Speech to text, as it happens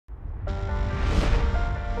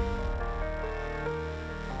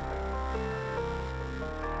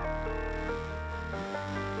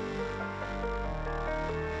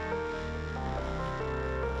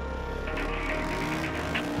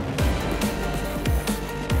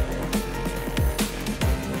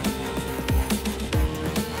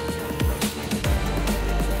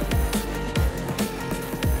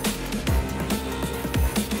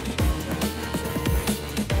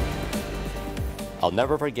I'll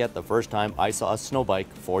never forget the first time I saw a snow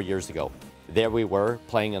bike 4 years ago. There we were,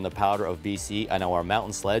 playing in the powder of BC on our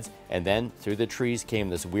mountain sleds, and then through the trees came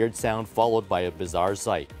this weird sound followed by a bizarre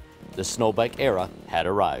sight. The snow bike era had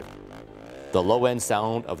arrived. The low-end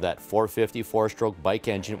sound of that 450 four-stroke bike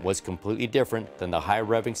engine was completely different than the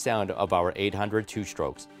high-revving sound of our 800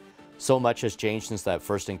 two-strokes. So much has changed since that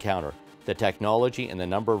first encounter. The technology and the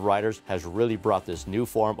number of riders has really brought this new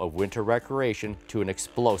form of winter recreation to an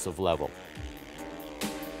explosive level.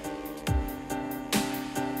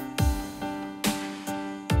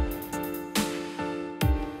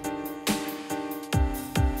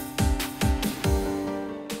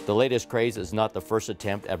 The latest craze is not the first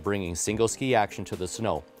attempt at bringing single-ski action to the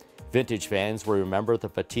snow. Vintage fans will remember the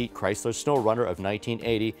petite Chrysler SnowRunner of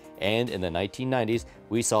 1980, and in the 1990s,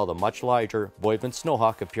 we saw the much larger Boivin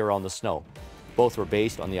Snowhawk appear on the snow. Both were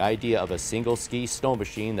based on the idea of a single-ski snow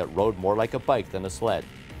machine that rode more like a bike than a sled.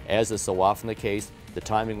 As is so often the case, the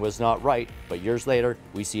timing was not right, but years later,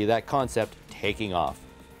 we see that concept taking off.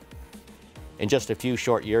 In just a few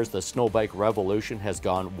short years, the snow bike revolution has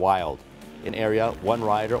gone wild. An area, one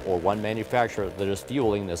rider, or one manufacturer that is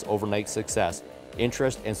fueling this overnight success.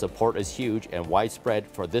 Interest and support is huge and widespread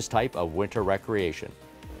for this type of winter recreation.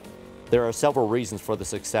 There are several reasons for the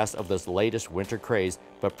success of this latest winter craze,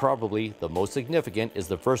 but probably the most significant is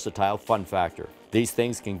the versatile fun factor. These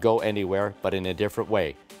things can go anywhere, but in a different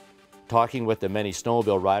way. Talking with the many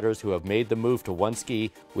snowmobile riders who have made the move to one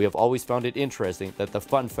ski, we have always found it interesting that the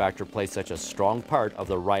fun factor plays such a strong part of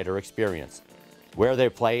the rider experience. Where they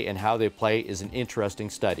play and how they play is an interesting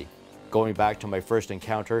study. Going back to my first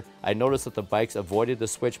encounter, I noticed that the bikes avoided the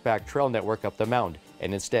switchback trail network up the mountain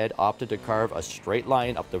and instead opted to carve a straight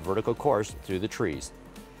line up the vertical course through the trees.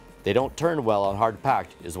 They don't turn well on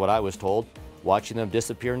hard-packed, is what I was told. Watching them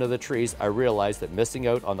disappear into the trees, I realized that missing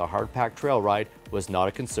out on the hard-packed trail ride was not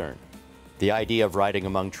a concern. The idea of riding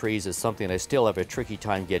among trees is something I still have a tricky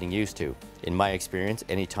time getting used to. In my experience,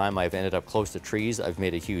 any time I've ended up close to trees, I've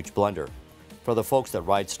made a huge blunder. For the folks that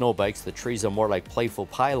ride snow bikes, the trees are more like playful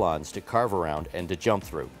pylons to carve around and to jump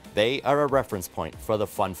through. They are a reference point for the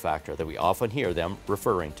fun factor that we often hear them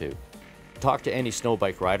referring to. Talk to any snow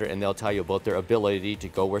bike rider and they'll tell you about their ability to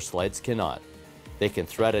go where sleds cannot. They can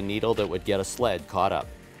thread a needle that would get a sled caught up.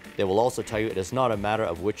 They will also tell you it is not a matter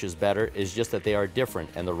of which is better, it's just that they are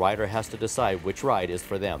different and the rider has to decide which ride is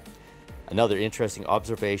for them. Another interesting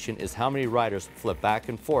observation is how many riders flip back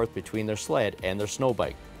and forth between their sled and their snow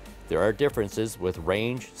bike. There are differences with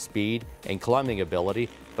range, speed, and climbing ability,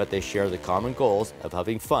 but they share the common goals of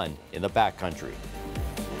having fun in the backcountry.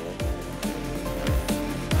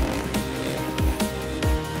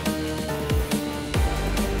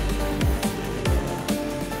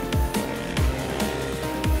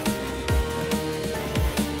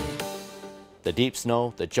 The deep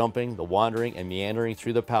snow, the jumping, the wandering, and meandering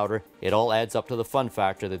through the powder, it all adds up to the fun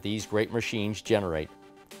factor that these great machines generate.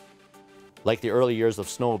 Like the early years of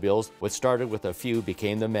snowmobiles, what started with a few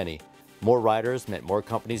became the many. More riders meant more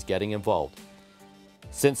companies getting involved.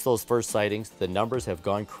 Since those first sightings, the numbers have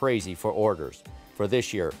gone crazy for orders. For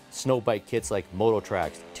this year, snow bike kits like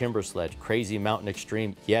Mototrax, Timbersled, Crazy Mountain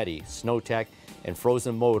Extreme, Yeti, SnowTech, and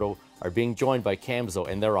Frozen Moto are being joined by Camzo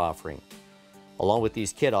in their offering. Along with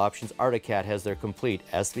these kit options, Arctic Cat has their complete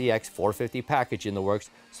SVX 450 package in the works,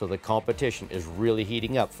 so the competition is really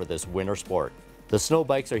heating up for this winter sport. The snow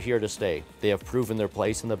bikes are here to stay. They have proven their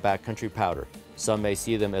place in the backcountry powder. Some may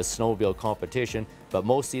see them as snowmobile competition, but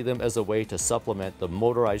most see them as a way to supplement the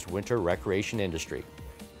motorized winter recreation industry.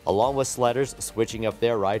 Along with sledders switching up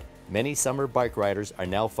their ride, many summer bike riders are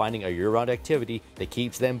now finding a year-round activity that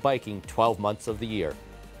keeps them biking 12 months of the year.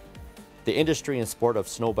 The industry and sport of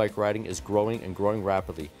snow bike riding is growing and growing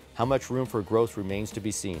rapidly. How much room for growth remains to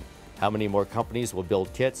be seen. How many more companies will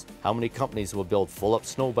build kits, how many companies will build full-up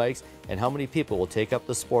snow bikes, and how many people will take up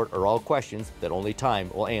the sport are all questions that only time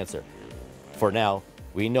will answer. For now,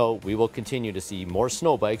 we know we will continue to see more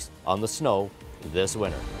snow bikes on the snow this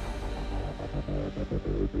winter.